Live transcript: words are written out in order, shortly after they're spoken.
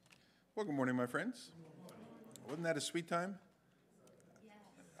Well, good morning, my friends. Wasn't that a sweet time?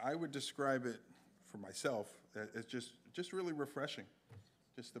 I would describe it for myself as just really refreshing.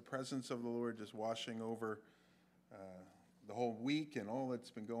 Just the presence of the Lord just washing over uh, the whole week and all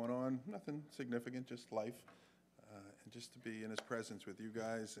that's been going on. Nothing significant, just life. And just to be in his presence with you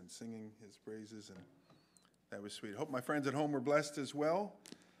guys and singing his praises, and that was sweet. Hope my friends at home were blessed as well.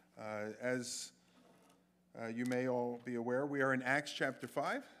 As you may all be aware, we are in Acts chapter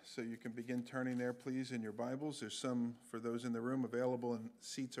 5, so you can begin turning there, please, in your Bibles. There's some, for those in the room, available in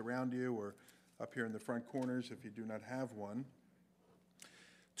seats around you or up here in the front corners if you do not have one.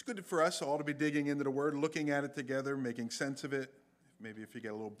 It's good for us all to be digging into the Word, looking at it together, making sense of it. Maybe if you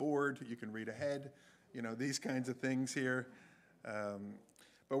get a little bored, you can read ahead, these kinds of things here.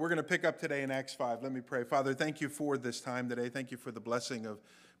 But we're going to pick up today in Acts 5. Let me pray. Father, thank you for this time today. Thank you for the blessing of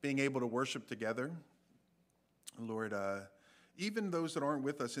being able to worship together. Lord, even those that aren't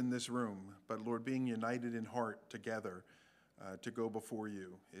with us in this room, but Lord, being united in heart together to go before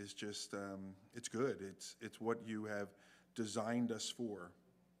you is just, it's good. It's what you have designed us for.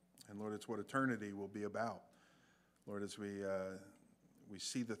 And Lord, it's what eternity will be about. Lord, as we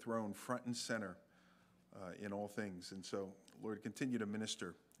see the throne front and center in all things. And so, Lord, continue to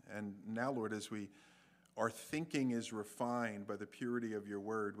minister. And now, Lord, as our thinking is refined by the purity of your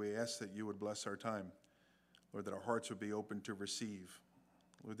word, we ask that you would bless our time. Lord, that our hearts would be open to receive.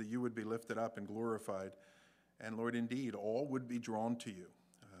 Lord, that you would be lifted up and glorified. And Lord, indeed, all would be drawn to you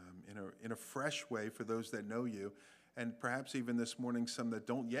in a fresh way for those that know you. And perhaps even this morning, some that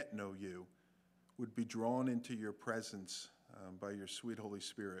don't yet know you would be drawn into your presence by your sweet Holy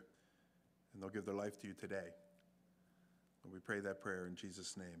Spirit. And they'll give their life to you today. Lord, we pray that prayer in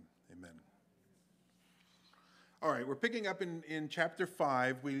Jesus' name. Amen. All right, we're picking up in chapter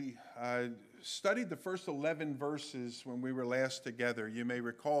 5. We studied the first 11 verses when we were last together. You may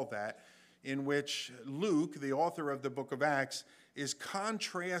recall that, in which Luke, the author of the book of Acts, is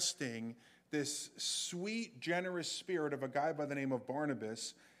contrasting this sweet, generous spirit of a guy by the name of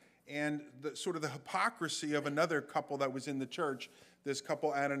Barnabas and the sort of the hypocrisy of another couple that was in the church, this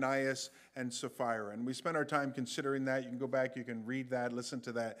couple Ananias and Sapphira. And we spent our time considering that. You can go back, you can read that, listen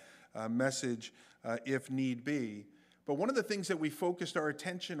to that message if need be. But one of the things that we focused our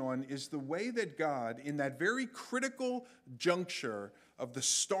attention on is the way that God, in that very critical juncture of the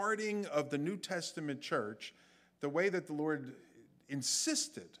starting of the New Testament church, the way that the Lord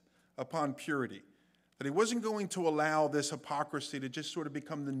insisted upon purity, that he wasn't going to allow this hypocrisy to just sort of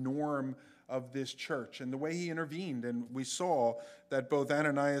become the norm of this church, and the way he intervened. And we saw that both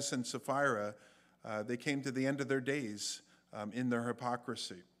Ananias and Sapphira, they came to the end of their days in their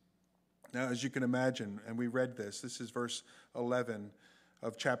hypocrisy. Now, as you can imagine, and we read this is verse 11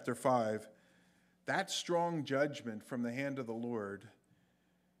 of chapter 5, that strong judgment from the hand of the Lord,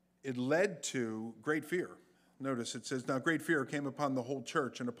 it led to great fear. Notice it says, now great fear came upon the whole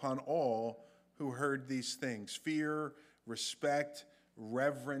church and upon all who heard these things. Fear, respect,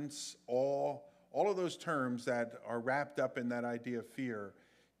 reverence, awe, all of those terms that are wrapped up in that idea of fear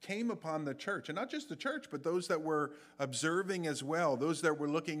came upon the church. And not just the church, but those that were observing as well, those that were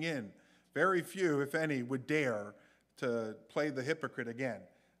looking in. Very few, if any, would dare to play the hypocrite again,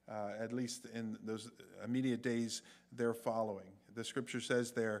 at least in those immediate days they're following. The scripture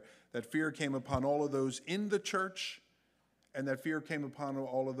says there that fear came upon all of those in the church, and that fear came upon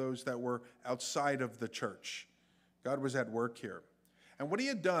all of those that were outside of the church. God was at work here. And what he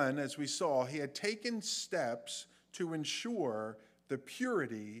had done, as we saw, he had taken steps to ensure the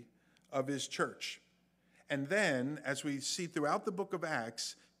purity of his church. And then, as we see throughout the book of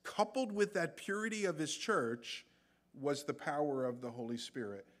Acts, coupled with that purity of his church was the power of the Holy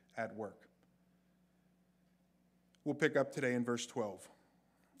Spirit at work. We'll pick up today in verse 12.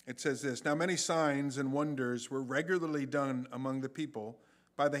 It says this, now many signs and wonders were regularly done among the people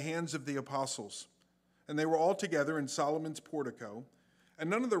by the hands of the apostles. And they were all together in Solomon's portico, and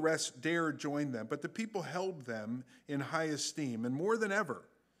none of the rest dared join them, but the people held them in high esteem. And more than ever,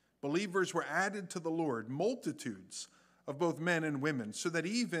 believers were added to the Lord, multitudes of both men and women, so that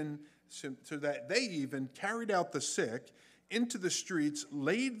they even carried out the sick into the streets,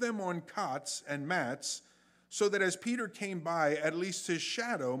 laid them on cots and mats, so that as Peter came by, at least his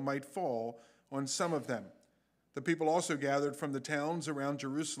shadow might fall on some of them. The people also gathered from the towns around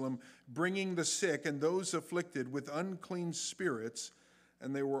Jerusalem, bringing the sick and those afflicted with unclean spirits,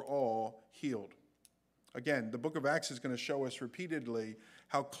 and they were all healed. Again, the book of Acts is going to show us repeatedly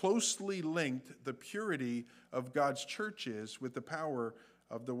how closely linked the purity of God's church is with the power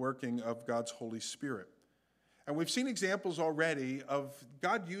of the working of God's Holy Spirit. And we've seen examples already of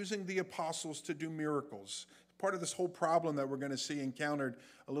God using the apostles to do miracles. part of this whole problem that we're going to see encountered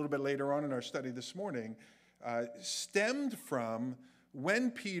a little bit later on in our study this morning, stemmed from when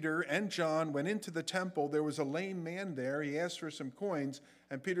Peter and John went into the temple. There was a lame man there. He asked for some coins,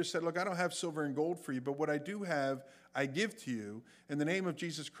 and Peter said, look, I don't have silver and gold for you, but what I do have, I give to you. In the name of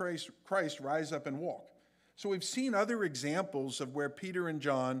Jesus Christ, rise up and walk. So we've seen other examples of where Peter and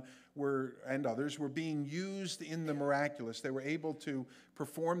John and others were being used in the miraculous. They were able to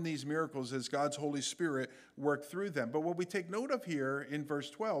perform these miracles as God's Holy Spirit worked through them. But what we take note of here in verse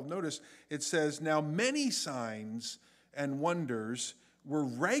 12, notice it says, now many signs and wonders were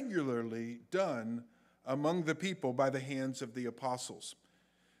regularly done among the people by the hands of the apostles.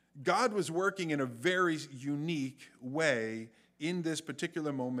 God was working in a very unique way in this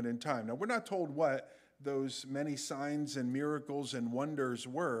particular moment in time. Now, we're not told what those many signs and miracles and wonders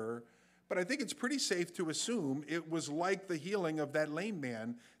were, but I think it's pretty safe to assume it was like the healing of that lame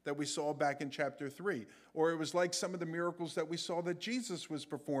man that we saw back in chapter 3, or it was like some of the miracles that we saw that Jesus was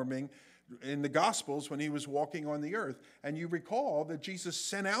performing in the Gospels when he was walking on the earth. And you recall that Jesus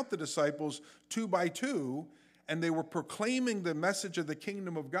sent out the disciples 2 by 2, and they were proclaiming the message of the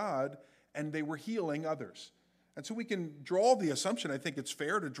kingdom of God, and they were healing others. And so we can draw the assumption, I think it's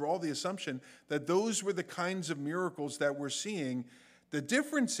fair to draw the assumption, that those were the kinds of miracles that we're seeing. The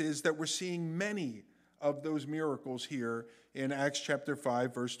difference is that we're seeing many of those miracles here in Acts chapter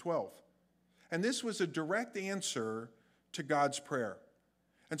 5, verse 12. And this was a direct answer to God's prayer.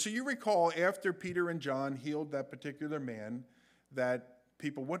 And so you recall after Peter and John healed that particular man, that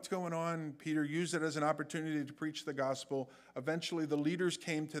people, what's going on? Peter used it as an opportunity to preach the gospel. Eventually the leaders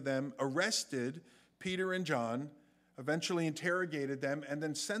came to them, arrested Peter and John, eventually interrogated them, and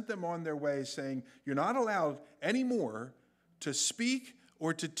then sent them on their way saying, you're not allowed anymore to speak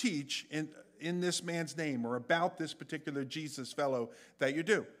or to teach in this man's name or about this particular Jesus fellow that you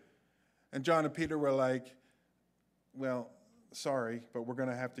do. And John and Peter were like, well, sorry, but we're going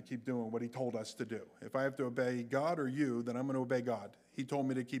to have to keep doing what he told us to do. If I have to obey God or you, then I'm going to obey God. He told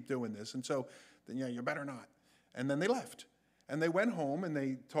me to keep doing this. And so, then yeah, you better not. And then they left. And they went home and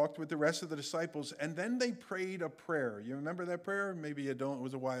they talked with the rest of the disciples, and then they prayed a prayer. You remember that prayer? Maybe you don't. It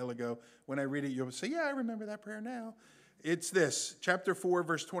was a while ago. When I read it, you'll say, yeah, I remember that prayer now. It's this, chapter 4,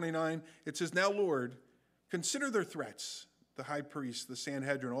 verse 29. It says, now, Lord, consider their threats, the high priest, the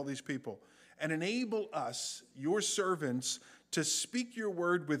Sanhedrin, all these people, and enable us, your servants, to speak your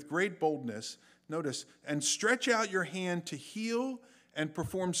word with great boldness. Notice, and stretch out your hand to heal and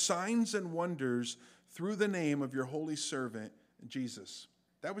perform signs and wonders through the name of your holy servant, Jesus.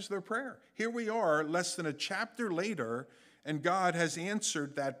 That was their prayer. Here we are, less than a chapter later, and God has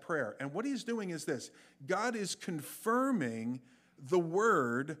answered that prayer. And what he's doing is this. God is confirming the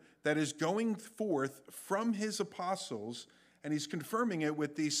word that is going forth from his apostles, and he's confirming it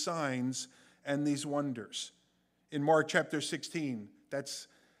with these signs and these wonders. In Mark chapter 16, that's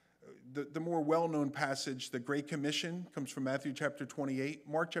the more well-known passage. The Great Commission comes from Matthew chapter 28.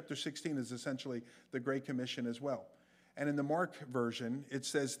 Mark chapter 16 is essentially the Great Commission as well. And in the Mark version, it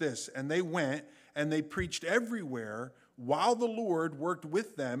says this, and they went and they preached everywhere while the Lord worked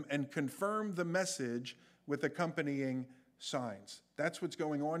with them and confirmed the message with accompanying signs. That's what's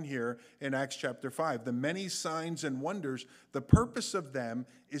going on here in Acts chapter 5. The many signs and wonders, the purpose of them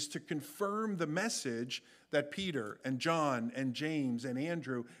is to confirm the message that Peter and John and James and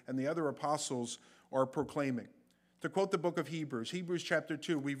Andrew and the other apostles are proclaiming. To quote the book of Hebrews chapter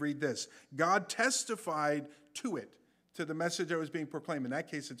 2, we read this, God testified to it, to the message that was being proclaimed. In that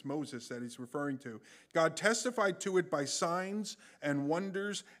case, it's Moses that he's referring to. God testified to it by signs and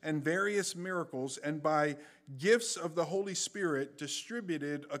wonders and various miracles and by gifts of the Holy Spirit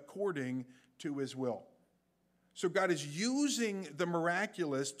distributed according to his will. So God is using the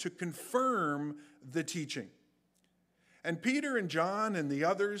miraculous to confirm the teaching. And Peter and John and the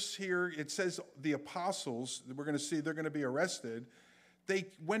others here, it says the apostles, we're going to see they're going to be arrested, they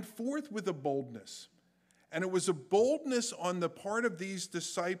went forth with a boldness. And it was a boldness on the part of these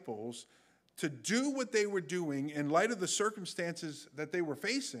disciples to do what they were doing in light of the circumstances that they were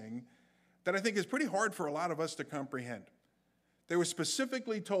facing that I think is pretty hard for a lot of us to comprehend. They were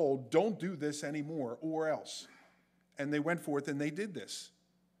specifically told, don't do this anymore or else. And they went forth and they did this.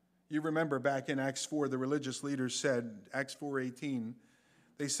 You remember back in Acts 4, the religious leaders said, Acts 4:18,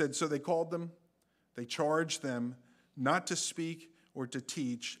 they said, so they called them, they charged them not to speak or to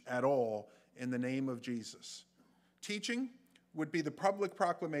teach at all in the name of Jesus. Teaching would be the public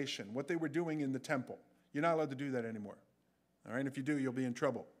proclamation, what they were doing in the temple. You're not allowed to do that anymore. All right, if you do, you'll be in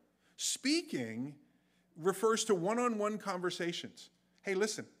trouble. Speaking refers to one-on-one conversations. Hey,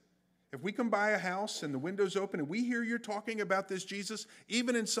 listen, if we come by a house and the window's open and we hear you're talking about this Jesus,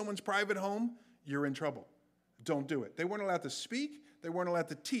 even in someone's private home, you're in trouble. don't do it. They weren't allowed to speak. They weren't allowed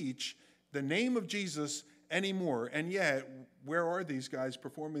to teach the name of Jesus anymore. And yet, where are these guys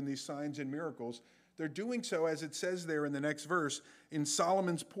performing these signs and miracles? They're doing so, as it says there in the next verse, in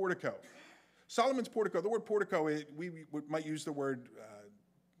Solomon's portico. Solomon's portico, the word portico, we might use the word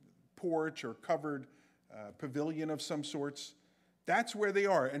porch or covered pavilion of some sorts. That's where they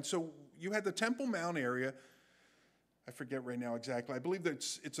are. And so you had the Temple Mount area. I forget right now exactly. I believe that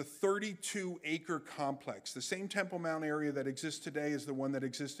it's a 32-acre complex. The same Temple Mount area that exists today is the one that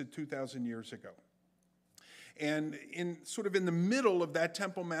existed 2,000 years ago. And in the middle of that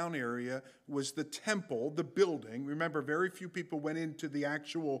Temple Mount area was the temple, the building. Remember, very few people went into the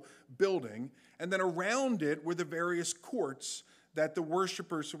actual building. And then around it were the various courts that the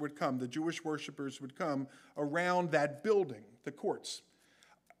worshipers would come, the Jewish worshipers would come around that building, the courts.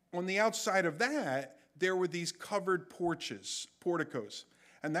 On the outside of that, there were these covered porches, porticos.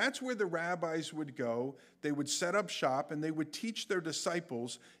 And that's where the rabbis would go. They would set up shop and they would teach their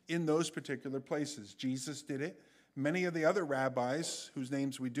disciples in those particular places. Jesus did it. Many of the other rabbis, whose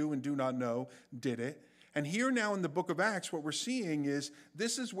names we do and do not know, did it. And here now in the book of Acts, what we're seeing is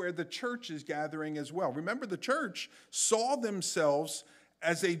this is where the church is gathering as well. Remember, the church saw themselves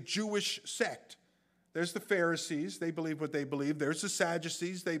as a Jewish sect. There's the Pharisees, they believe what they believe. There's the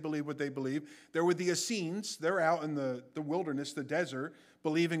Sadducees, they believe what they believe. There were the Essenes, they're out in the wilderness, the desert,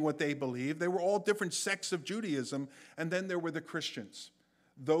 believing what they believe. They were all different sects of Judaism. And then there were the Christians,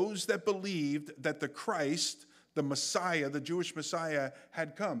 those that believed that the Christ, the Messiah, the Jewish Messiah,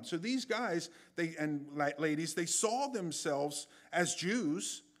 had come. So these guys and ladies, they saw themselves as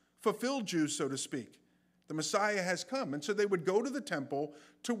Jews, fulfilled Jews, so to speak. The Messiah has come. And so they would go to the temple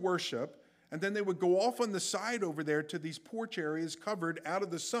to worship. And then they would go off on the side over there to these porch areas covered out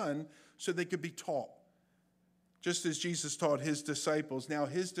of the sun so they could be taught. Just as Jesus taught his disciples, now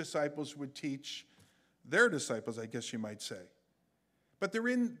his disciples would teach their disciples, I guess you might say. But they're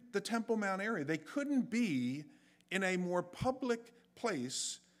in the Temple Mount area. They couldn't be in a more public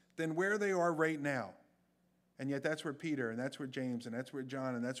place than where they are right now. And yet that's where Peter and that's where James and that's where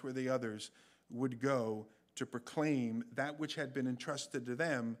John and that's where the others would go to proclaim that which had been entrusted to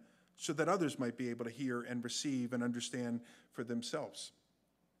them, so that others might be able to hear and receive and understand for themselves.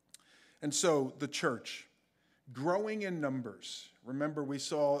 And so the church, growing in numbers. Remember, we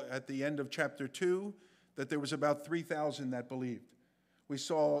saw at the end of chapter 2 that there was about 3,000 that believed. We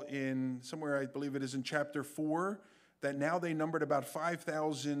saw in somewhere, I believe it is in chapter 4, that now they numbered about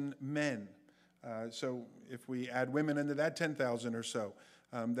 5,000 men. So if we add women into that, 10,000 or so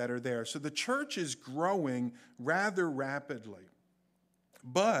that are there. So the church is growing rather rapidly.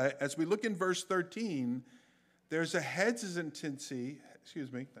 But as we look in verse 13, there's a hesitancy, that's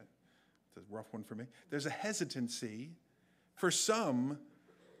a rough one for me. There's a hesitancy for some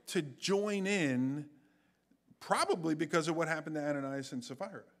to join in, probably because of what happened to Ananias and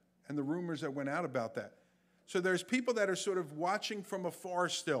Sapphira and the rumors that went out about that. So there's people that are sort of watching from afar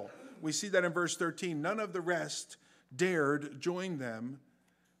still. We see that in verse 13. None of the rest dared join them,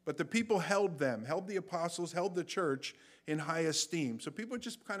 but the people held them, held the apostles, held the church in high esteem. So people are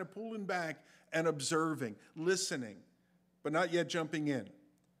just kind of pulling back and observing, listening, but not yet jumping in.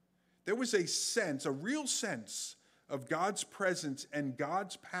 There was a sense, a real sense of God's presence and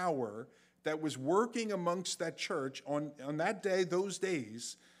God's power that was working amongst that church on that day, those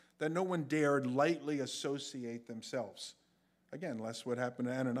days, that no one dared lightly associate themselves. Again, lest what happened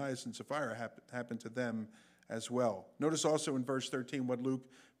to Ananias and Sapphira happened to them as well. Notice also in verse 13 what Luke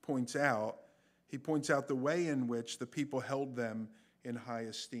points out. He points out the way in which the people held them in high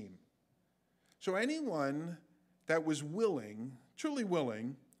esteem. So anyone that was willing, truly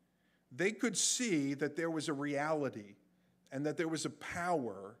willing, they could see that there was a reality and that there was a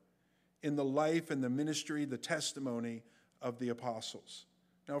power in the life and the ministry, the testimony of the apostles.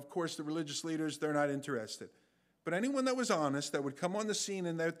 Now, of course, the religious leaders, they're not interested. But anyone that was honest, that would come on the scene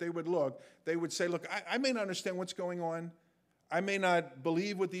and that they would look, they would say, look, I may not understand what's going on. I may not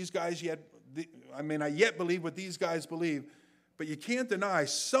believe what these guys yet, I may not yet believe what these guys believe, but you can't deny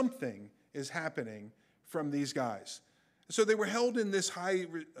something is happening from these guys. So they were held in this high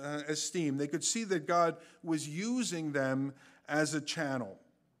esteem. They could see that God was using them as a channel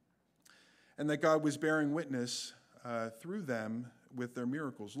and that God was bearing witness through them with their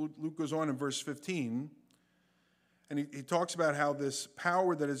miracles. Luke goes on in verse 15, and he talks about how this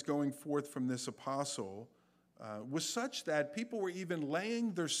power that is going forth from this apostle was such that people were even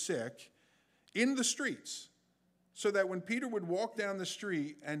laying their sick in the streets, so that when Peter would walk down the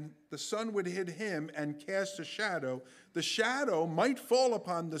street and the sun would hit him and cast a shadow, the shadow might fall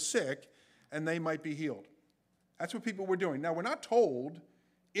upon the sick and they might be healed. That's what people were doing. Now, we're not told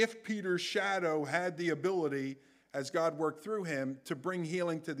if Peter's shadow had the ability, as God worked through him, to bring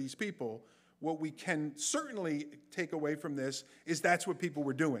healing to these people, what we can certainly take away from this is that's what people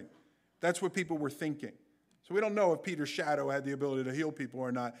were doing. That's what people were thinking. So we don't know if Peter's shadow had the ability to heal people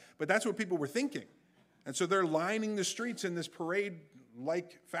or not, but that's what people were thinking. And so they're lining the streets in this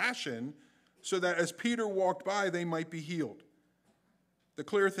parade-like fashion so that as Peter walked by, they might be healed. The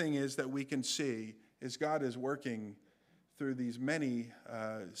clear thing is that we can see is God is working through these many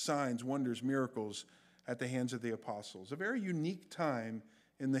signs, wonders, miracles at the hands of the apostles. A very unique time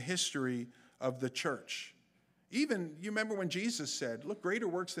in the history of the church. Even, you remember when Jesus said, look, greater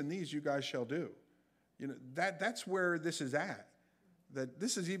works than these you guys shall do. You know, that's where this is at. That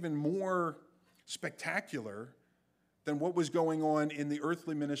this is even more spectacular than what was going on in the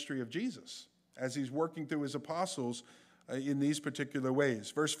earthly ministry of Jesus as he's working through his apostles in these particular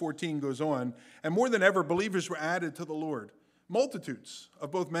ways. Verse 14 goes on, and more than ever, believers were added to the Lord, multitudes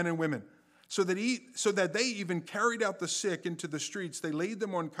of both men and women, so that they even carried out the sick into the streets. They laid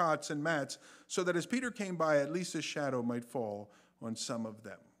them on cots and mats, so that as Peter came by, at least his shadow might fall on some of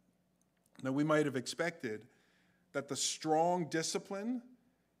them. Now, we might have expected that the strong discipline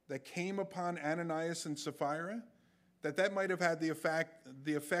that came upon Ananias and Sapphira, that might have had the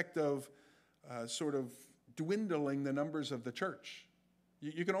effect of sort of dwindling the numbers of the church.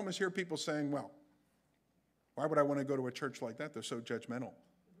 You can almost hear people saying, well, why would I want to go to a church like that? They're so judgmental.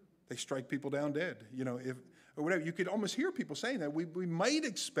 They strike people down dead, or whatever. You could almost hear people saying that. We might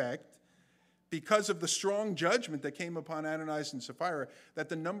expect, because of the strong judgment that came upon Ananias and Sapphira, that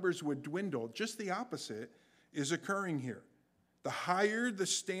the numbers would dwindle. Just the opposite is occurring here. The higher the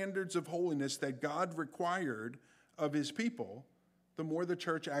standards of holiness that God required of his people, the more the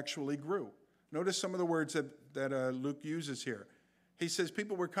church actually grew. Notice some of the words that Luke uses here. He says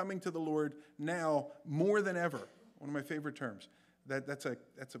people were coming to the Lord now more than ever. One of my favorite terms. That's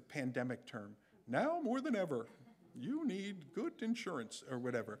a pandemic term. Now more than ever, you need good insurance or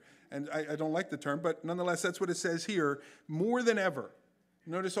whatever. And I don't like the term, but nonetheless, that's what it says here, more than ever.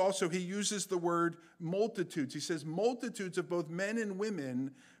 Notice also he uses the word multitudes. He says multitudes of both men and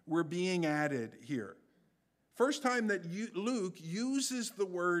women were being added here. First time that Luke uses the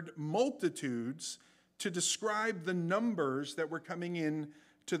word multitudes to describe the numbers that were coming in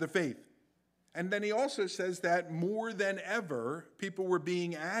to the faith. And then he also says that more than ever, people were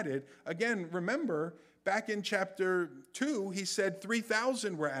being added. Again, remember, back in chapter 2, he said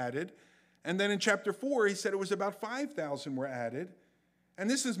 3,000 were added. And then in chapter 4, he said it was about 5,000 were added. And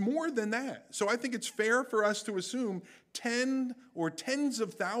this is more than that. So I think it's fair for us to assume 10 or tens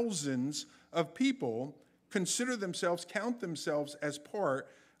of thousands of people count themselves as part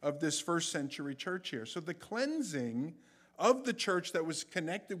of this first century church here. So the cleansing of the church that was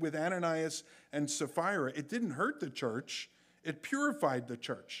connected with Ananias and Sapphira, it didn't hurt the church, it purified the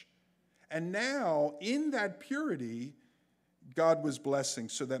church. And now, in that purity, God was blessing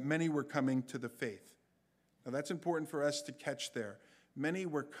so that many were coming to the faith. Now that's important for us to catch there. Many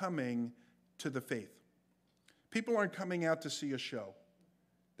were coming to the faith. People aren't coming out to see a show.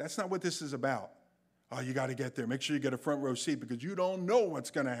 That's not what this is about. Oh, you got to get there. Make sure you get a front row seat because you don't know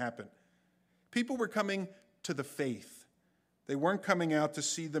what's going to happen. People were coming to the faith. They weren't coming out to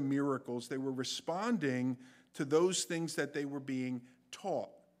see the miracles. They were responding to those things that they were being taught.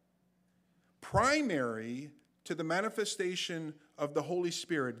 Primary to the manifestation of the Holy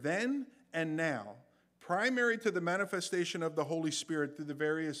Spirit then and now, primary to the manifestation of the Holy Spirit through the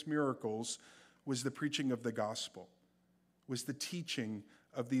various miracles was the preaching of the gospel, was the teaching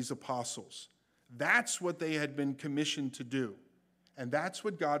of these apostles. That's what they had been commissioned to do. And that's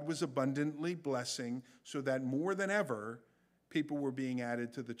what God was abundantly blessing so that more than ever, people were being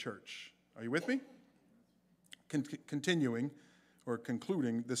added to the church. Are you with me? Continuing or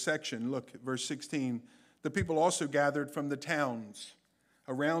concluding the section, look, verse 16. The people also gathered from the towns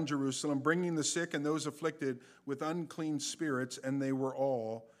around Jerusalem, bringing the sick and those afflicted with unclean spirits, and they were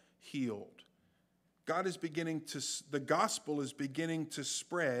all healed. The gospel is beginning to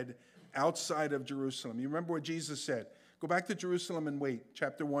spread outside of Jerusalem. You remember what Jesus said? Go back to Jerusalem and wait.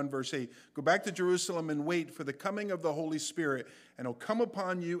 Chapter 1, verse 8. Go back to Jerusalem and wait for the coming of the Holy Spirit, and he'll come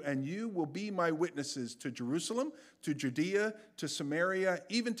upon you, and you will be my witnesses to Jerusalem, to Judea, to Samaria,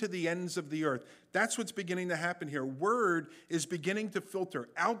 even to the ends of the earth. That's what's beginning to happen here. Word is beginning to filter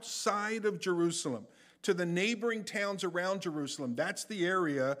outside of Jerusalem to the neighboring towns around Jerusalem. That's the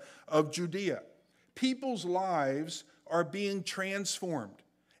area of Judea. People's lives are being transformed.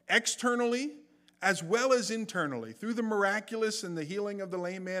 Externally, as well as internally, through the miraculous and the healing of the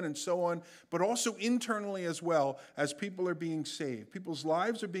lame man and so on, but also internally as well as people are being saved. People's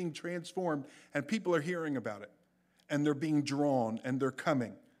lives are being transformed, and people are hearing about it, and they're being drawn, and they're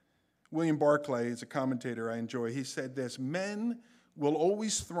coming. William Barclay is a commentator I enjoy. He said this: men will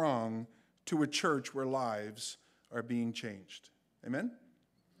always throng to a church where lives are being changed. Amen?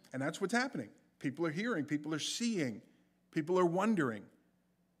 And that's what's happening. People are hearing, people are seeing, people are wondering,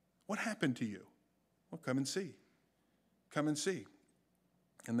 what happened to you? Well, come and see. Come and see.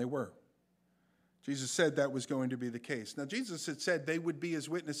 And they were. Jesus said that was going to be the case. Now, Jesus had said they would be his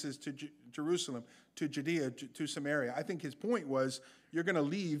witnesses to Jerusalem, to Judea, to Samaria. I think his point was, you're going to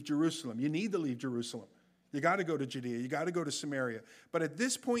leave Jerusalem. You need to leave Jerusalem. You got to go to Judea. You got to go to Samaria. But at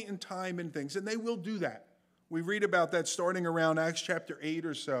this point in time and things, and they will do that. We read about that starting around Acts chapter 8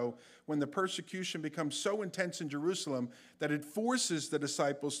 or so, when the persecution becomes so intense in Jerusalem that it forces the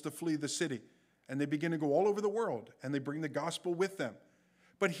disciples to flee the city. And they begin to go all over the world, and they bring the gospel with them.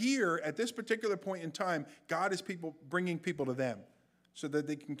 But here, at this particular point in time, God is bringing people to them so that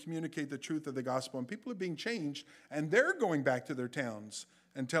they can communicate the truth of the gospel. And people are being changed, and they're going back to their towns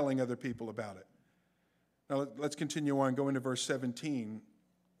and telling other people about it. Now, let's continue on. Go into verse 17.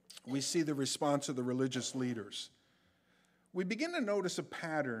 We see the response of the religious leaders. We begin to notice a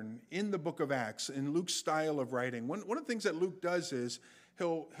pattern in the book of Acts, in Luke's style of writing. One of the things that Luke does is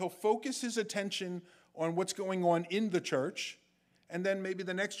he'll focus his attention on what's going on in the church, and then maybe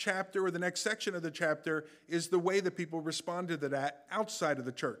the next chapter or the next section of the chapter is the way that people responded to that outside of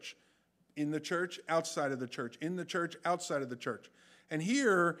the church. In the church, outside of the church. In the church, outside of the church. And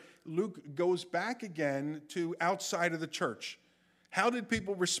here, Luke goes back again to outside of the church. How did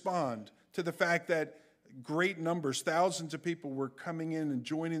people respond to the fact that great numbers, thousands of people were coming in and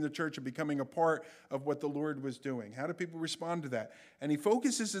joining the church and becoming a part of what the Lord was doing? How do people respond to that? And he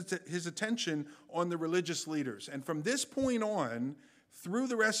focuses his attention on the religious leaders. And from this point on, through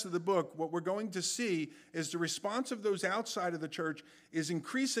the rest of the book, what we're going to see is the response of those outside of the church is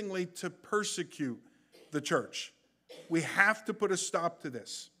increasingly to persecute the church. We have to put a stop to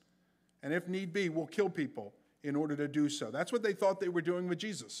this. And if need be, we'll kill people in order to do so. That's what they thought they were doing with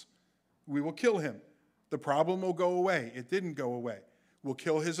Jesus. We will kill him. The problem will go away. It didn't go away. We'll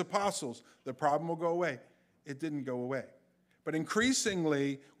kill his apostles. The problem will go away. It didn't go away. But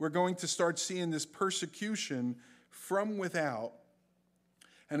increasingly, we're going to start seeing this persecution from without.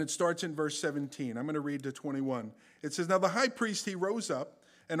 And it starts in verse 17. I'm going to read to 21. It says, "Now the high priest, he rose up,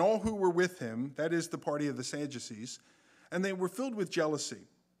 and all who were with him," that is the party of the Sadducees, "and they were filled with jealousy.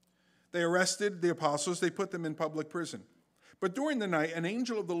 They arrested the apostles. They put them in public prison. But during the night, an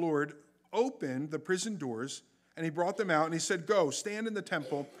angel of the Lord opened the prison doors, and he brought them out, and he said, 'Go, stand in the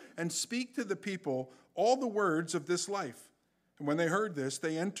temple, and speak to the people all the words of this life.' And when they heard this,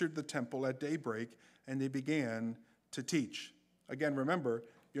 they entered the temple at daybreak, and they began to teach." Again, remember,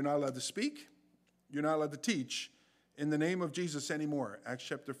 you're not allowed to speak, you're not allowed to teach in the name of Jesus anymore. Acts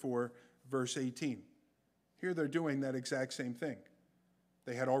chapter 4, verse 18. Here they're doing that exact same thing.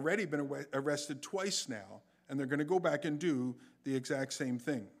 They had already been arrested twice now, and they're going to go back and do the exact same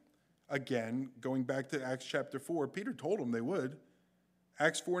thing. Again, going back to Acts chapter 4, Peter told them they would.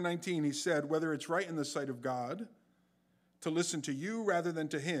 Acts 4:19, he said, "Whether it's right in the sight of God to listen to you rather than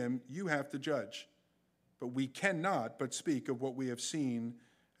to him, you have to judge. But we cannot but speak of what we have seen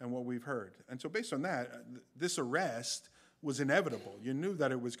and what we've heard." And so based on that, this arrest was inevitable. You knew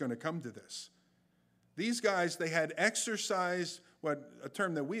that it was going to come to this. These guys, they had exercised a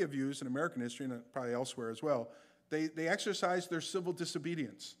term that we have used in American history and probably elsewhere as well. They exercised their civil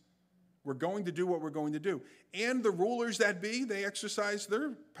disobedience. We're going to do what we're going to do. And the rulers that be, they exercised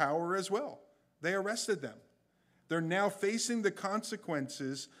their power as well. They arrested them. They're now facing the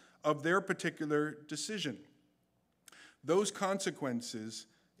consequences of their particular decision. Those consequences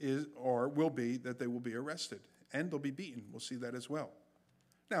will be that they will be arrested and they'll be beaten. We'll see that as well.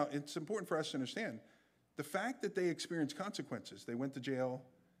 Now, it's important for us to understand the fact that they experienced consequences. They went to jail.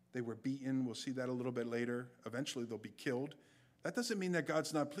 They were beaten. We'll see that a little bit later. Eventually, they'll be killed. That doesn't mean that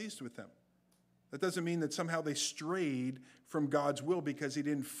God's not pleased with them. That doesn't mean that somehow they strayed from God's will because he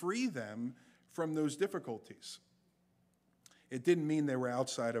didn't free them from those difficulties. It didn't mean they were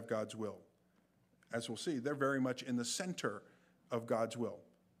outside of God's will. As we'll see, they're very much in the center of God's will.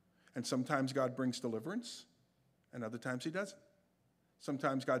 And sometimes God brings deliverance, and other times he doesn't.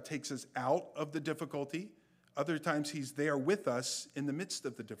 Sometimes God takes us out of the difficulty. Other times he's there with us in the midst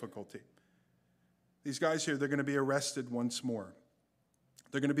of the difficulty. These guys here, they're going to be arrested once more.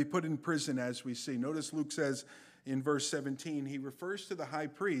 They're going to be put in prison, as we see. Notice Luke says in verse 17, he refers to the high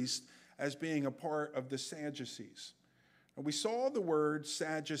priest as being a part of the Sadducees. And we saw the word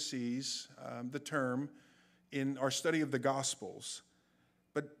Sadducees, the term, in our study of the Gospels.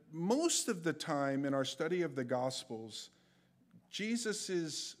 But most of the time in our study of the Gospels,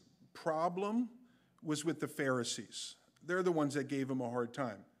 Jesus' problem was with the Pharisees. They're the ones that gave him a hard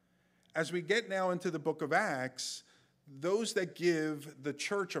time. As we get now into the book of Acts, those that give the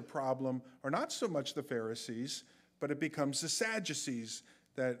church a problem are not so much the Pharisees, but it becomes the Sadducees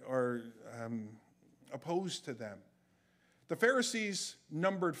that are opposed to them. The Pharisees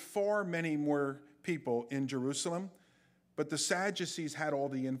numbered far many more people in Jerusalem, but the Sadducees had all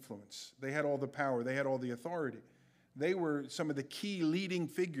the influence. They had all the power. They had all the authority. They were some of the key leading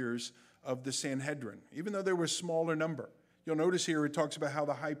figures of the Sanhedrin, even though they were a smaller number. You'll notice here it talks about how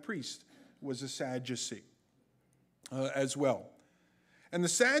the high priest was a Sadducee as well. And the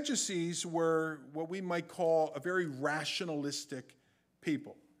Sadducees were what we might call a very rationalistic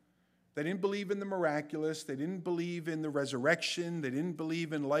people. They didn't believe in the miraculous. They didn't believe in the resurrection. They didn't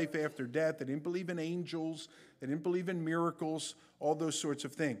believe in life after death. They didn't believe in angels. They didn't believe in miracles, all those sorts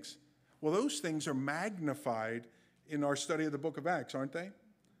of things. Well, those things are magnified in our study of the book of Acts, aren't they?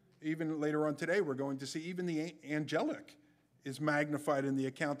 Even later on today, we're going to see even the angelic is magnified in the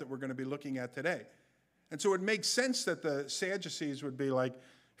account that we're going to be looking at today. And so it makes sense that the Sadducees would be like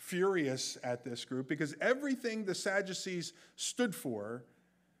furious at this group, because everything the Sadducees stood for,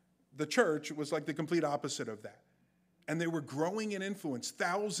 the church was like the complete opposite of that. And they were growing in influence.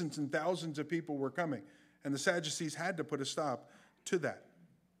 Thousands and thousands of people were coming. And the Sadducees had to put a stop to that.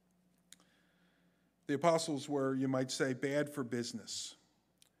 The apostles were, you might say, bad for business,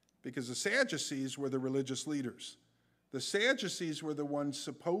 because the Sadducees were the religious leaders. The Sadducees were the ones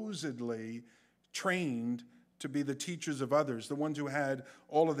supposedly trained to be the teachers of others, the ones who had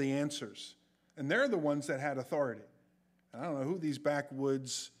all of the answers. And they're the ones that had authority. I don't know who these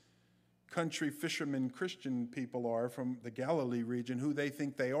backwoods country fishermen Christian people are from the Galilee region, who they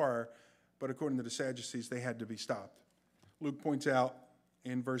think they are, but according to the Sadducees, they had to be stopped. Luke points out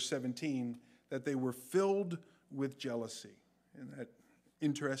in verse 17 that they were filled with jealousy. Isn't that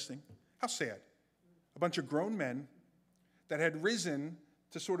interesting? How sad. A bunch of grown men that had risen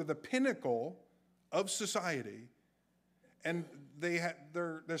to sort of the pinnacle of society, and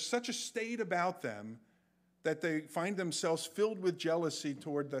there's such a state about them that they find themselves filled with jealousy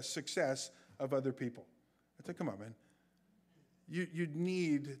toward the success of other people. I said, come on, man. You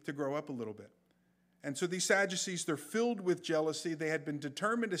need to grow up a little bit. And so these Sadducees, they're filled with jealousy. They had been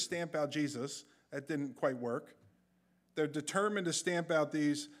determined to stamp out Jesus. That didn't quite work. They're determined to stamp out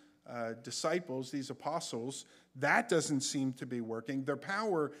these disciples, these apostles. That doesn't seem to be working. Their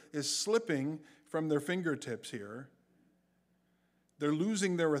power is slipping from their fingertips here. They're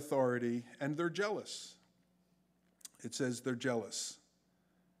losing their authority, and they're jealous. It says they're jealous.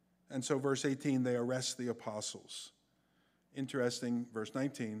 And so verse 18, they arrest the apostles. Interesting, verse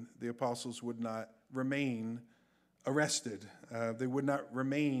 19, the apostles would not remain arrested. They would not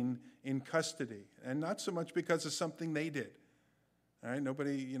remain in custody, and not so much because of something they did. All right,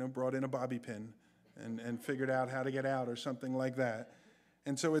 nobody, brought in a bobby pin and figured out how to get out or something like that.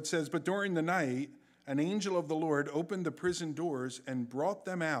 And so it says, but during the night, an angel of the Lord opened the prison doors and brought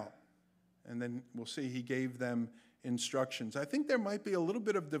them out. And then we'll see he gave them instructions. I think there might be a little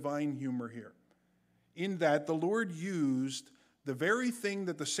bit of divine humor here, in that the Lord used the very thing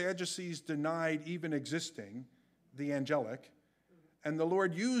that the Sadducees denied even existing, the angelic, and the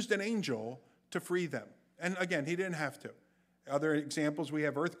Lord used an angel to free them. And again, he didn't have to. Other examples, we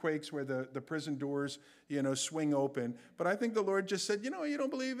have earthquakes where the prison doors, swing open. But I think the Lord just said, you don't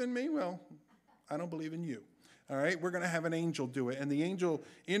believe in me? Well, I don't believe in you. All right, we're going to have an angel do it. And the angel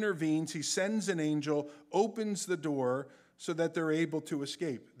intervenes. He sends an angel, opens the door so that they're able to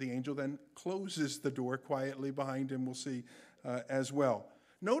escape. The angel then closes the door quietly behind him, we'll see as well.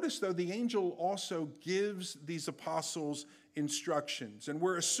 Notice, though, the angel also gives these apostles instructions. And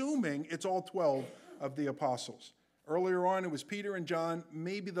we're assuming it's all 12 of the apostles. Earlier on, it was Peter and John,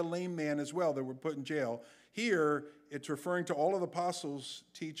 maybe the lame man as well, that were put in jail. Here, it's referring to all of the apostles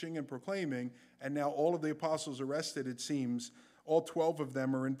teaching and proclaiming, and now all of the apostles arrested, it seems. All 12 of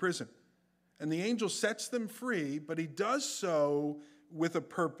them are in prison. And the angel sets them free, but he does so with a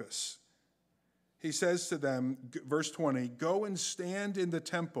purpose. He says to them, verse 20, go and stand in the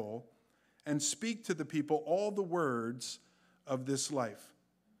temple and speak to the people all the words of this life.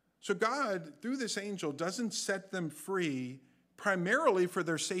 So God, through this angel, doesn't set them free primarily for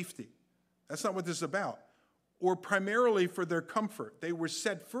their safety. That's not what this is about. Or primarily for their comfort. They were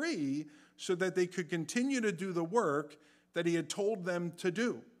set free so that they could continue to do the work that he had told them to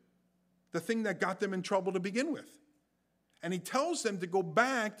do. The thing that got them in trouble to begin with. And he tells them to go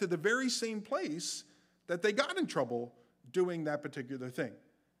back to the very same place that they got in trouble doing that particular thing.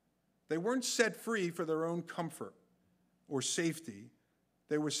 They weren't set free for their own comfort or safety.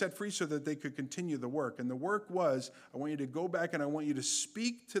 They were set free so that they could continue the work. And the work was, I want you to go back and I want you to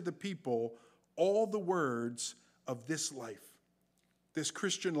speak to the people all the words of this life. this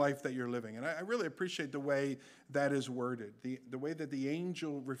Christian life that you're living. And I really appreciate the way that is worded, the way that the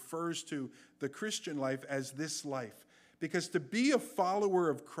angel refers to the Christian life as this life. Because to be a follower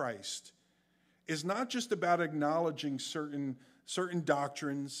of Christ is not just about acknowledging certain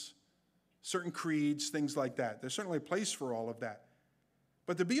doctrines, certain creeds, things like that. There's certainly a place for all of that.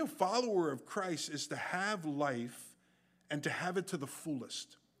 But to be a follower of Christ is to have life and to have it to the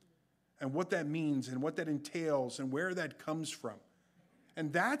fullest. And what that means and what that entails and where that comes from.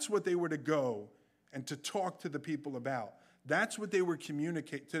 And that's what they were to go and to talk to the people about. That's what they were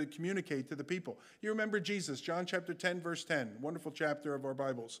to communicate to the people. You remember Jesus, John chapter 10, verse 10, wonderful chapter of our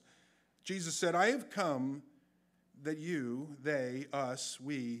Bibles. Jesus said, I have come that you, they, us,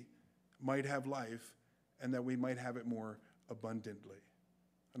 we might have life and that we might have it more abundantly.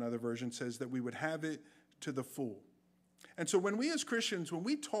 Another version says that we would have it to the full. And so when we as Christians, when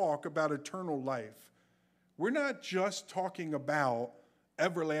we talk about eternal life, we're not just talking about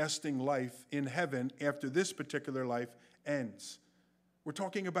everlasting life in heaven after this particular life ends. We're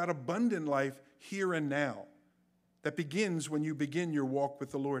talking about abundant life here and now that begins when you begin your walk with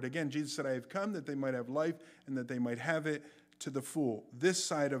the Lord. Again, Jesus said, I have come that they might have life and that they might have it to the full, this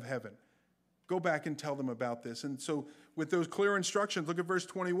side of heaven. Go back and tell them about this. And so with those clear instructions, look at verse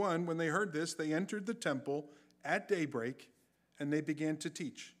 21. When they heard this, they entered the temple at daybreak and they began to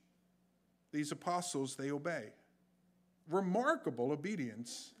teach. These apostles, they obey. Remarkable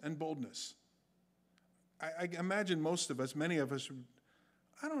obedience and boldness. I imagine most of us, many of us,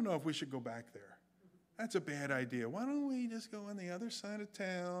 I don't know if we should go back there. That's a bad idea. Why don't we just go on the other side of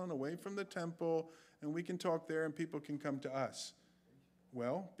town, away from the temple, and we can talk there and people can come to us?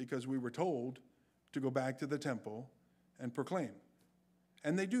 Well, because we were told to go back to the temple and proclaim.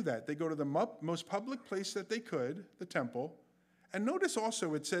 And they do that. They go to the most public place that they could, the temple. And notice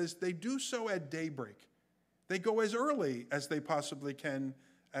also it says they do so at daybreak. They go as early as they possibly can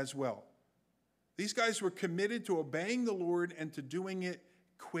as well. These guys were committed to obeying the Lord and to doing it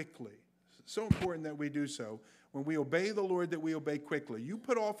quickly. It's so important that we do so. When we obey the Lord, that we obey quickly. You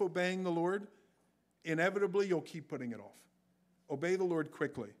put off obeying the Lord, inevitably you'll keep putting it off. Obey the Lord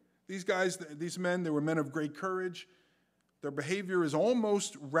quickly. These guys, these men, they were men of great courage. Their behavior is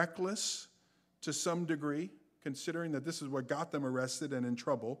almost reckless to some degree, considering that this is what got them arrested and in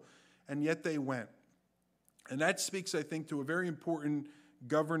trouble, and yet they went. And that speaks, I think, to a very important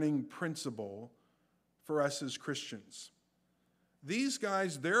governing principle for us as Christians. These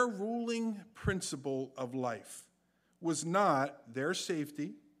guys, their ruling principle of life was not their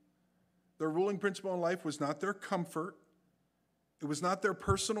safety. Their ruling principle in life was not their comfort. It was not their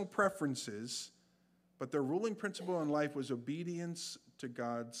personal preferences, but their ruling principle in life was obedience to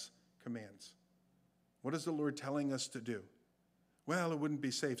God's commands. What is the Lord telling us to do? Well, it wouldn't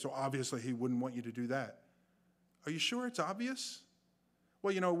be safe, so obviously he wouldn't want you to do that. Are you sure it's obvious?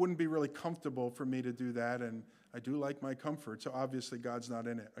 Well, it wouldn't be really comfortable for me to do that, and I do like my comfort, so obviously God's not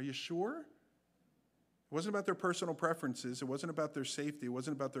in it. Are you sure? It wasn't about their personal preferences. It wasn't about their safety. It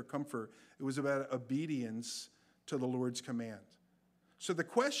wasn't about their comfort. It was about obedience to the Lord's command. So the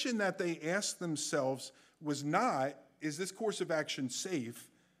question that they asked themselves was not, is this course of action safe?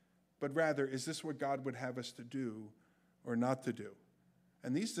 But rather, is this what God would have us to do or not to do?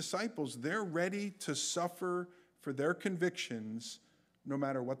 And these disciples, they're ready to suffer for their convictions no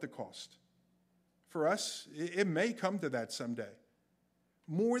matter what the cost. For us, it may come to that someday.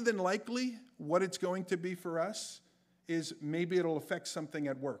 More than likely, what it's going to be for us is maybe it'll affect something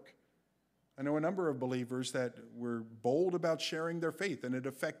at work. I know a number of believers that were bold about sharing their faith, and it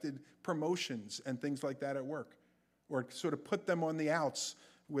affected promotions and things like that at work, or sort of put them on the outs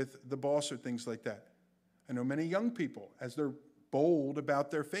with the boss or things like that. I know many young people, as they're bold about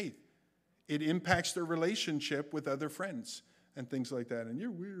their faith, it impacts their relationship with other friends and things like that. And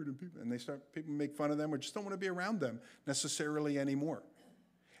you're weird, and people make fun of them or just don't want to be around them necessarily anymore.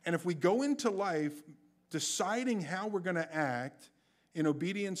 And if we go into life deciding how we're going to act in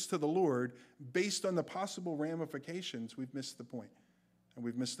obedience to the Lord based on the possible ramifications, we've missed the point and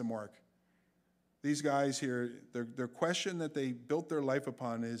we've missed the mark. These guys here, their question that they built their life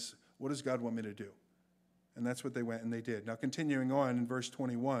upon is, what does God want me to do? And that's what they went and they did. Now, continuing on in verse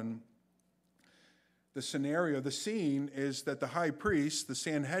 21, the scene is that the high priest, the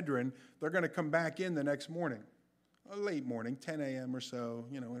Sanhedrin, they're going to come back in the next morning, a late morning, 10 a.m. or so.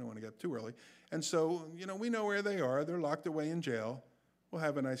 We don't want to get up too early. And so, we know where they are. They're locked away in jail. We'll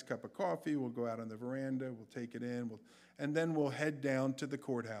have a nice cup of coffee. We'll go out on the veranda. We'll take it in. And then we'll head down to the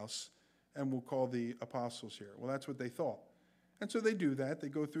courthouse and we'll call the apostles here. Well, that's what they thought. And so they do that. They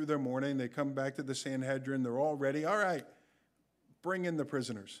go through their morning. They come back to the Sanhedrin. They're all ready. All right, bring in the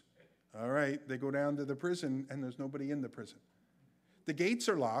prisoners. All right, they go down to the prison, and there's nobody in the prison. The gates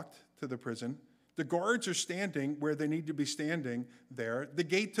are locked to the prison. The guards are standing where they need to be standing there. The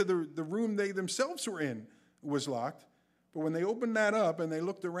gate to the room they themselves were in was locked. But when they opened that up and they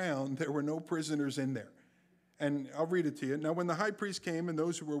looked around, there were no prisoners in there. And I'll read it to you. Now, when the high priest came and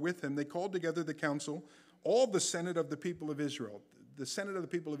those who were with him, they called together the council, all the senate of the people of Israel. The senate of the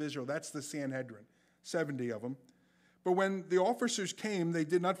people of Israel, that's the Sanhedrin, 70 of them. But when the officers came, they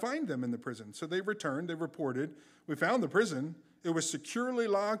did not find them in the prison. So they returned, they reported, we found the prison. It was securely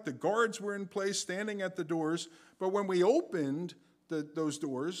locked. The guards were in place, standing at the doors. But when we opened those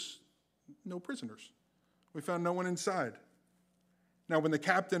doors, no prisoners. We found no one inside. Now, when the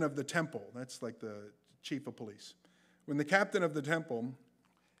captain of the temple, that's like the chief of police, when the captain of the temple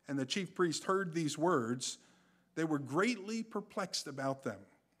and the chief priest heard these words, they were greatly perplexed about them.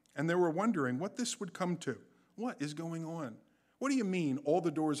 And they were wondering what this would come to. What is going on? What do you mean all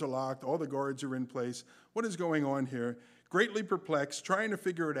the doors are locked, all the guards are in place? What is going on here? Greatly perplexed, trying to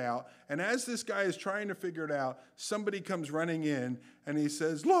figure it out. And as this guy is trying to figure it out, somebody comes running in and he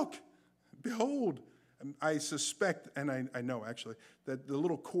says, look, behold. And I suspect, and I know actually, that the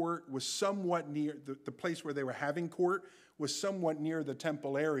little court was somewhat near, the place where they were having court was somewhat near the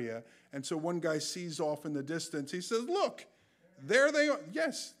temple area. And so one guy sees off in the distance, he says, look, there they are.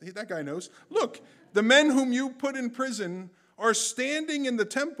 Yes, that guy knows. Look, the men whom you put in prison are standing in the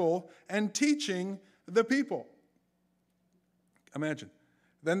temple and teaching the people. Imagine.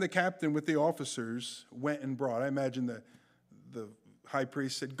 Then the captain with the officers went and brought. I imagine the high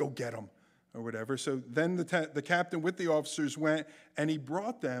priest said, go get them, or whatever. So then the captain with the officers went, and he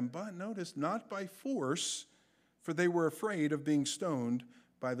brought them, but notice, not by force, for they were afraid of being stoned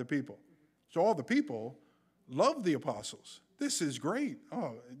by the people. So all the people loved the apostles. This is great.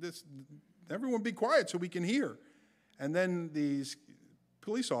 Oh, everyone be quiet so we can hear. And then these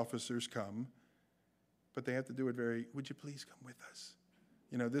police officers come, but they have to do it would you please come with us?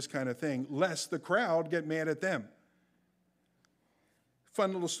 You know, this kind of thing, lest the crowd get mad at them.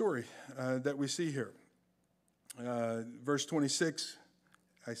 Fun little story that we see here. Verse 26,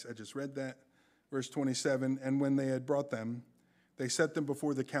 I just read that. Verse 27, and when they had brought them, they set them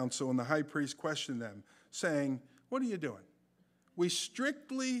before the council, and the high priest questioned them, saying, what are you doing? We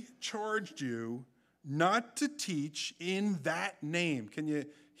strictly charged you not to teach in that name. Can you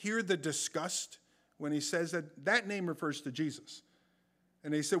hear the disgust when he says that? That name refers to Jesus.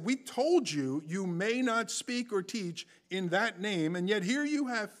 And they said, we told you, you may not speak or teach in that name, and yet here you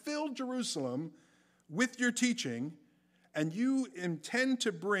have filled Jerusalem with your teaching, and you intend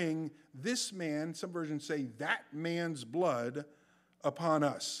to bring this man, some versions say that man's blood, upon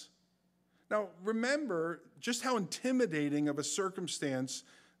us. Now, remember just how intimidating of a circumstance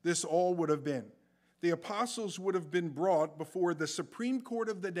this all would have been. The apostles would have been brought before the Supreme Court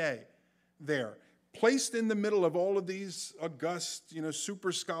of the day there, placed in the middle of all of these august,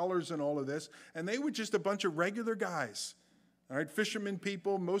 super scholars and all of this, and they were just a bunch of regular guys, all right, fishermen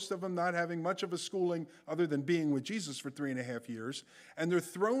people, most of them not having much of a schooling other than being with Jesus for 3.5 years, and they're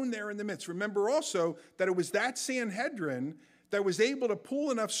thrown there in the midst. Remember also that it was that Sanhedrin that was able to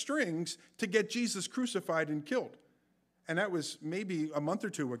pull enough strings to get Jesus crucified and killed. And that was maybe a month or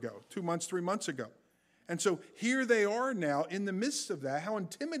two ago, 2 months, 3 months ago. And so here they are now in the midst of that, how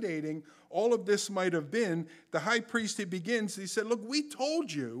intimidating all of this might have been. The high priest, he begins, he said, look, we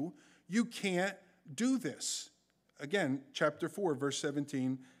told you, you can't do this. Again, chapter 4, verse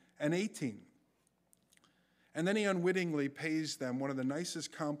 17 and 18. And then he unwittingly pays them one of the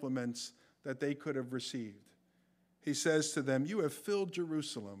nicest compliments that they could have received. He says to them, you have filled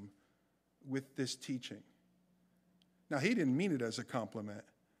Jerusalem with this teaching. Now, he didn't mean it as a compliment,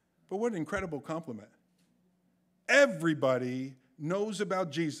 but what an incredible compliment. Everybody knows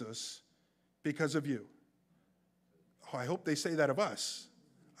about Jesus because of you. Oh, I hope they say that of us.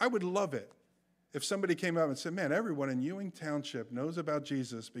 I would love it if somebody came up and said, man, everyone in Ewing Township knows about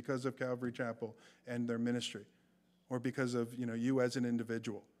Jesus because of Calvary Chapel and their ministry, or because of you as an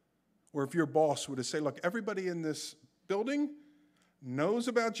individual. Or if your boss would have said, look, everybody in this building knows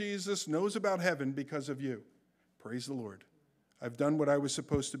about Jesus, knows about heaven because of you. Praise the Lord. I've done what I was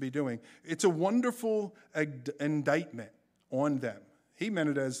supposed to be doing. It's a wonderful indictment on them. He meant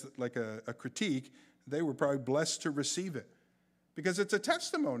it as like a critique. They were probably blessed to receive it because it's a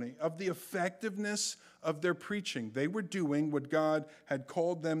testimony of the effectiveness of their preaching. They were doing what God had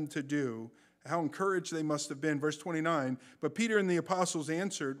called them to do. How encouraged they must have been. Verse 29, but Peter and the apostles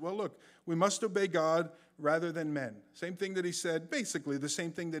answered, well, look, we must obey God rather than men. Same thing that he said, basically the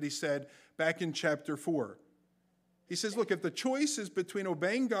same thing that he said back in chapter 4. He says, look, if the choice is between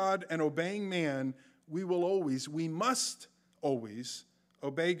obeying God and obeying man, we must always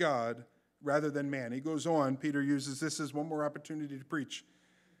obey God rather than man. He goes on, Peter uses this as one more opportunity to preach.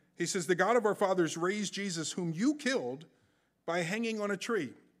 He says, the God of our fathers raised Jesus, whom you killed by hanging on a tree.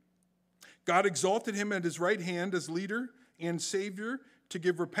 God exalted him at his right hand as leader and Savior to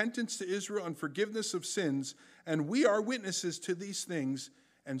give repentance to Israel and forgiveness of sins. And we are witnesses to these things,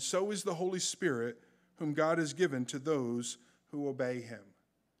 and so is the Holy Spirit, whom God has given to those who obey him.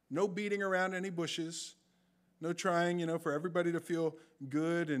 No beating around any bushes. No trying, for everybody to feel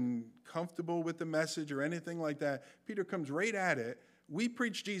good and comfortable with the message or anything like that. Peter comes right at it. We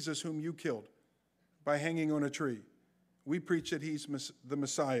preach Jesus, whom you killed by hanging on a tree. We preach that he's the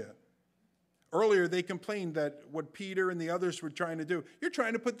Messiah. Earlier, they complained that what Peter and the others were trying to do, you're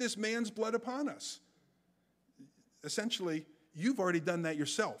trying to put this man's blood upon us. Essentially, you've already done that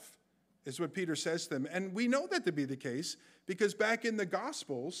yourself, is what Peter says to them. And we know that to be the case because back in the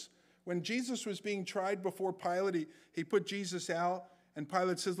Gospels, when Jesus was being tried before Pilate, he put Jesus out, and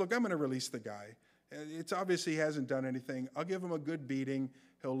Pilate says, look, I'm going to release the guy. It's obvious he hasn't done anything. I'll give him a good beating.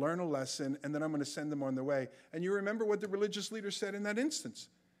 He'll learn a lesson, and then I'm going to send him on their way. And you remember what the religious leaders said in that instance.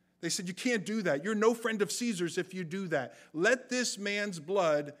 They said, you can't do that. You're no friend of Caesar's if you do that. Let this man's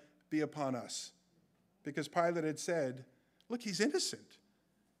blood be upon us. Because Pilate had said, look, he's innocent.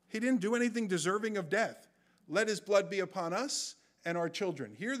 He didn't do anything deserving of death. Let his blood be upon us and our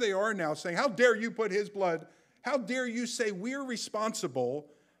children. Here they are now saying, how dare you put his blood, how dare you say we're responsible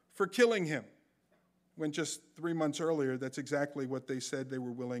for killing him? When just 3 months earlier, that's exactly what they said they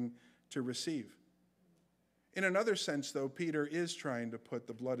were willing to receive. In another sense, though, Peter is trying to put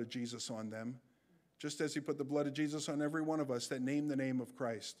the blood of Jesus on them, just as he put the blood of Jesus on every one of us that name the name of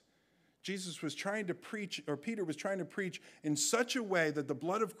Christ. Jesus was trying to preach, or Peter was trying to preach in such a way that the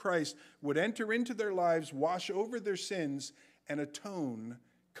blood of Christ would enter into their lives, wash over their sins, and atone,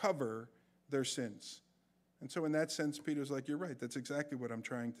 cover their sins. And so in that sense, Peter's like, you're right, that's exactly what I'm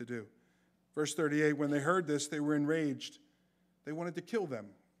trying to do. Verse 38, when they heard this, they were enraged. They wanted to kill them.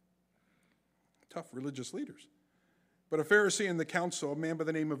 Tough religious leaders. But a Pharisee in the council, a man by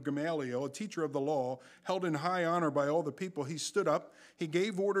the name of Gamaliel, a teacher of the law, held in high honor by all the people, he stood up, he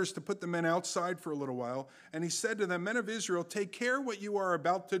gave orders to put the men outside for a little while, and he said to them, men of Israel, take care what you are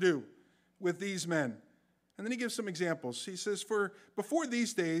about to do with these men. And then he gives some examples. He says, for before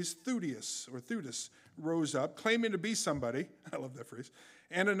these days, Theudas rose up, claiming to be somebody, I love that phrase,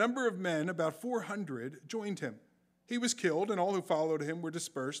 and a number of men, about 400, joined him. He was killed, and all who followed him were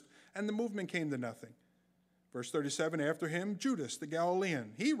dispersed, and the movement came to nothing. Verse 37, after him, Judas the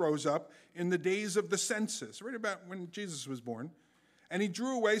Galilean. He rose up in the days of the census, right about when Jesus was born, and he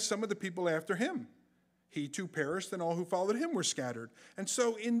drew away some of the people after him. He too perished, and all who followed him were scattered. And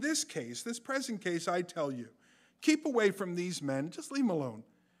so in this case, this present case, I tell you, keep away from these men, just leave them alone.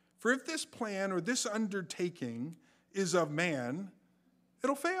 For if this plan or this undertaking is of man,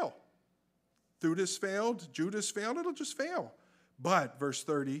 it'll fail. Theudas failed, Judas failed, it'll just fail. But, verse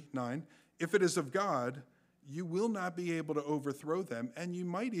 39, if it is of God, you will not be able to overthrow them, and you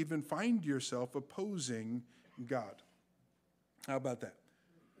might even find yourself opposing God. How about that?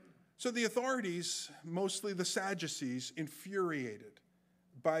 So the authorities, mostly the Sadducees, infuriated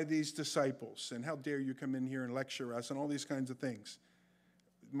by these disciples, and how dare you come in here and lecture us, and all these kinds of things.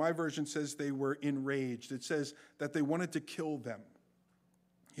 My version says they were enraged. It says that they wanted to kill them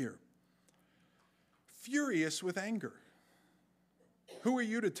here. Furious with anger. Who are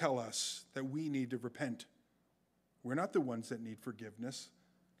you to tell us that we need to repent? We're not the ones that need forgiveness,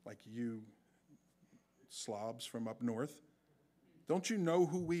 like you slobs from up north. Don't you know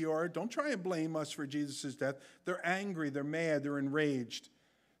who we are? Don't try and blame us for Jesus' death. They're angry, they're mad, they're enraged.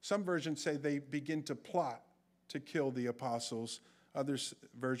 Some versions say they begin to plot to kill the apostles. Other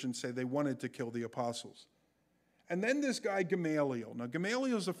versions say they wanted to kill the apostles. And then this guy Gamaliel. Now,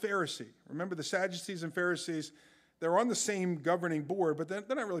 Gamaliel's a Pharisee. Remember, the Sadducees and Pharisees, they're on the same governing board, but they're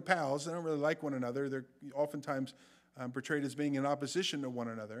not really pals. They don't really like one another. They're oftentimes portrayed as being in opposition to one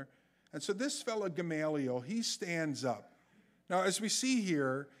another. And so this fellow Gamaliel, he stands up. Now, as we see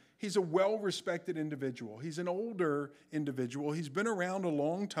here, he's a well-respected individual. He's an older individual. He's been around a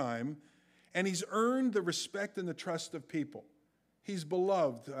long time, and he's earned the respect and the trust of people. He's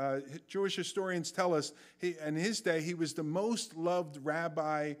beloved. Jewish historians tell us in his day he was the most loved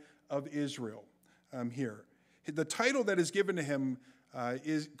rabbi of Israel here. The title that is given to him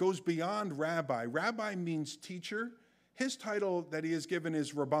goes beyond rabbi. Rabbi means teacher. His title that he is given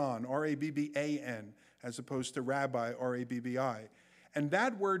is Rabban, R-A-B-B-A-N, as opposed to rabbi, R-A-B-B-I. And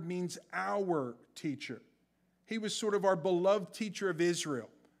that word means our teacher. He was sort of our beloved teacher of Israel.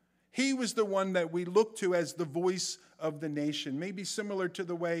 He was the one that we look to as the voice of the nation, maybe similar to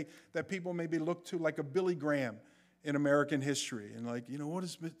the way that people maybe look to like a Billy Graham in American history. And like, what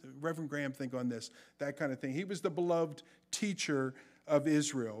does Reverend Graham think on this? That kind of thing. He was the beloved teacher of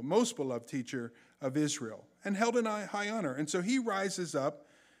Israel, most beloved teacher of Israel, and held in high honor. And so he rises up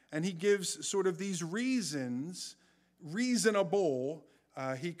and he gives sort of these reasonable,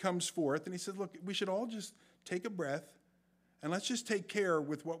 he comes forth and he says, look, we should all just take a breath and let's just take care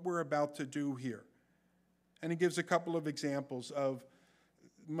with what we're about to do here. And he gives a couple of examples of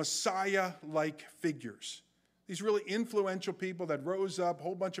Messiah-like figures. These really influential people that rose up, a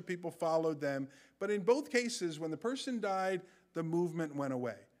whole bunch of people followed them. But in both cases, when the person died, the movement went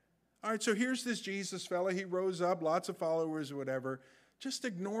away. All right, so here's this Jesus fella. He rose up, lots of followers or whatever. Just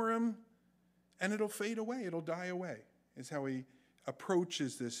ignore him, and it'll fade away. It'll die away, is how he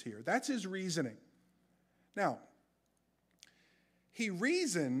approaches this here. That's his reasoning. Now, he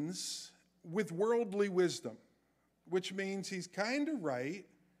reasons with worldly wisdom, which means he's kind of right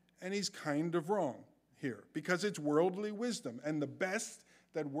and he's kind of wrong here, because it's worldly wisdom. And the best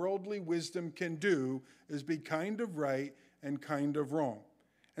that worldly wisdom can do is be kind of right and kind of wrong.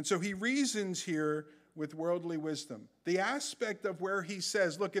 And so he reasons here with worldly wisdom. The aspect of where he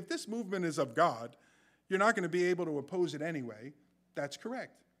says, look, if this movement is of God, you're not going to be able to oppose it anyway. That's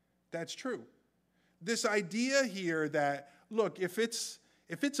correct. That's true. This idea here that, look, if it's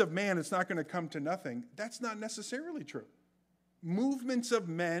of man, it's not going to come to nothing, that's not necessarily true. Movements of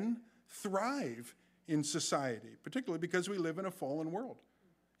men thrive in society, particularly because we live in a fallen world.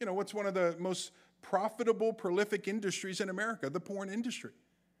 What's one of the most profitable, prolific industries in America? The porn industry.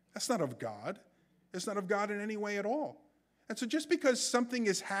 That's not of God. It's not of God in any way at all. And so just because something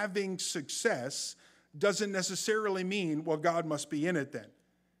is having success doesn't necessarily mean, well, God must be in it then.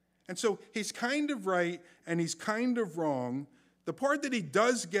 And so he's kind of right and he's kind of wrong. The part that he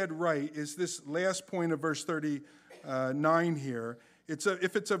does get right is this last point of verse 39 here.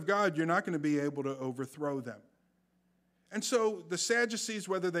 If it's of God, you're not going to be able to overthrow them. And so the Sadducees,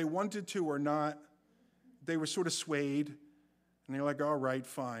 whether they wanted to or not, they were sort of swayed. And they're like, all right,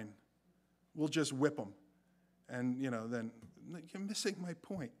 fine. We'll just whip them. And, then you're missing my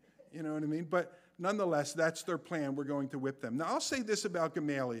point. You know what I mean? But nonetheless, that's their plan. We're going to whip them. Now, I'll say this about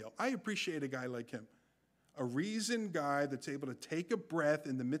Gamaliel. I appreciate a guy like him. A reasoned guy that's able to take a breath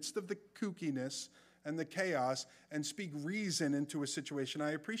in the midst of the kookiness and the chaos and speak reason into a situation.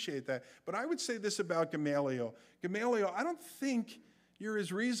 I appreciate that. But I would say this about Gamaliel. Gamaliel, I don't think you're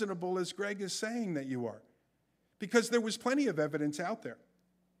as reasonable as Greg is saying that you are, because there was plenty of evidence out there.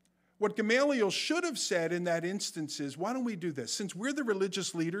 What Gamaliel should have said in that instance is, why don't we do this? Since we're the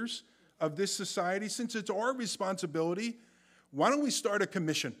religious leaders of this society, since it's our responsibility, why don't we start a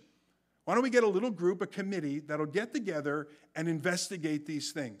commission? Why don't we get a little group, a committee, that'll get together and investigate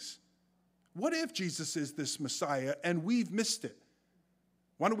these things? What if Jesus is this Messiah and we've missed it?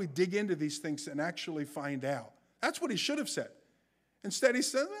 Why don't we dig into these things and actually find out? That's what he should have said. Instead, he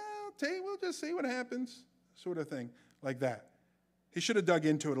said, well, we'll just see what happens, sort of thing, like that. He should have dug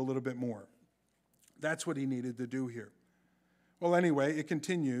into it a little bit more. That's what he needed to do here. Well, anyway, it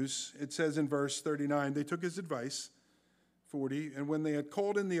continues. It says in verse 39, they took his advice, 40, and when they had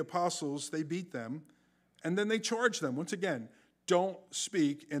called in the apostles, they beat them, and then they charged them, once again, don't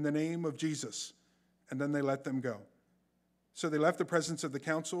speak in the name of Jesus. And then they let them go. So they left the presence of the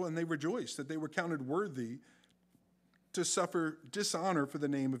council, and they rejoiced that they were counted worthy to suffer dishonor for the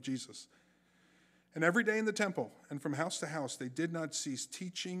name of Jesus. And every day in the temple and from house to house, they did not cease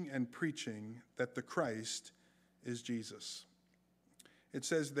teaching and preaching that the Christ is Jesus. It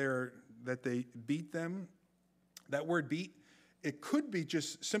says there that they beat them. That word beat, it could be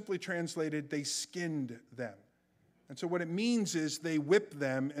just simply translated, they skinned them. And so what it means is they whipped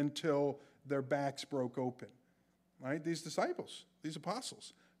them until their backs broke open. Right? These disciples, these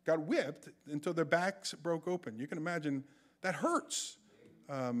apostles, got whipped until their backs broke open. You can imagine that hurts.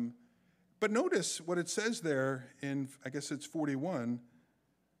 But notice what it says there in, I guess it's 41,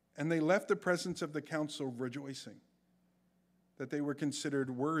 and they left the presence of the council rejoicing that they were considered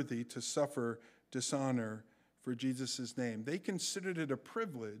worthy to suffer dishonor for Jesus' name. They considered it a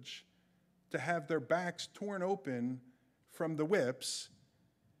privilege to have their backs torn open from the whips,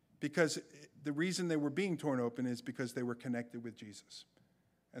 because the reason they were being torn open is because they were connected with Jesus.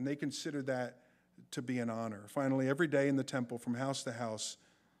 And they considered that to be an honor. Finally, every day in the temple, from house to house,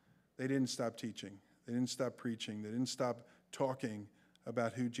 they didn't stop teaching. They didn't stop preaching. They didn't stop talking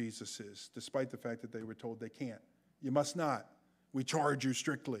about who Jesus is, despite the fact that they were told they can't. You must not. We charge you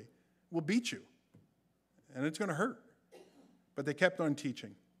strictly. We'll beat you. And it's going to hurt. But they kept on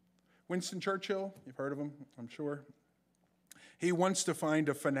teaching. Winston Churchill, you've heard of him, I'm sure. He wants to find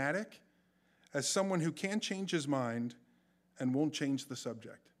a fanatic as someone who can't change his mind and won't change the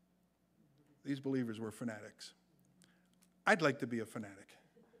subject. These believers were fanatics. I'd like to be a fanatic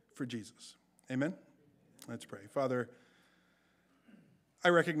for Jesus. Amen? Let's pray. Father, I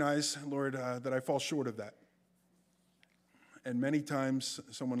recognize, Lord, that I fall short of that. And many times,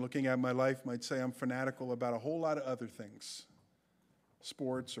 someone looking at my life might say I'm fanatical about a whole lot of other things,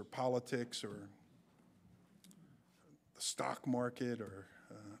 sports or politics or the stock market or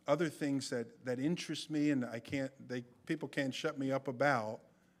other things that interest me and people can't shut me up about.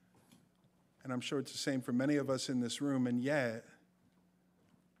 And I'm sure it's the same for many of us in this room, and yet,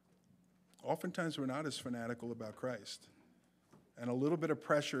 oftentimes we're not as fanatical about Christ. And a little bit of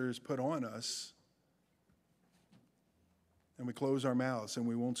pressure is put on us, and we close our mouths and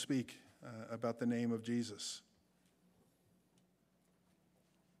we won't speak about the name of Jesus.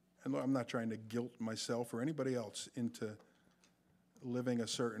 And Lord, I'm not trying to guilt myself or anybody else into living a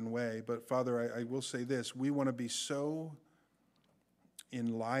certain way, but Father, I will say this. We want to be so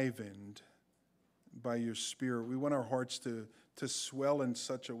enlivened by your Spirit. We want our hearts to swell in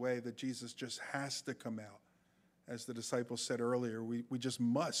such a way that Jesus just has to come out. As the disciples said earlier, we just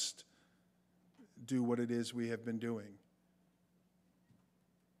must do what it is we have been doing.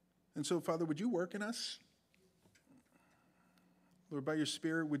 And so, Father, would you work in us? Lord, by your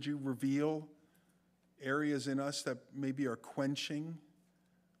Spirit, would you reveal areas in us that maybe are quenching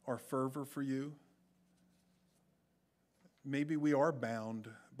our fervor for you? Maybe we are bound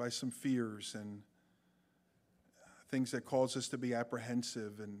by some fears and things that cause us to be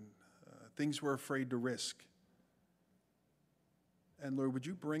apprehensive and things we're afraid to risk. And Lord, would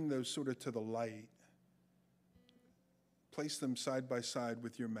you bring those sort of to the light? Place them side by side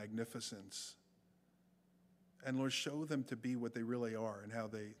with your magnificence. And Lord, show them to be what they really are and how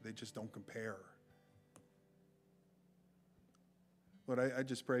they just don't compare. Lord, I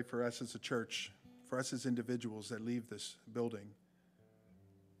just pray for us as a church, for us as individuals that leave this building.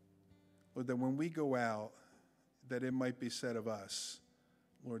 Lord, that when we go out, that it might be said of us,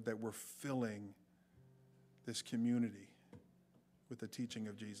 Lord, that we're filling this community with the teaching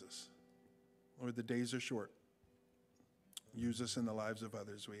of Jesus. Lord, the days are short. Use us in the lives of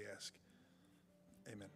others, we ask. Amen.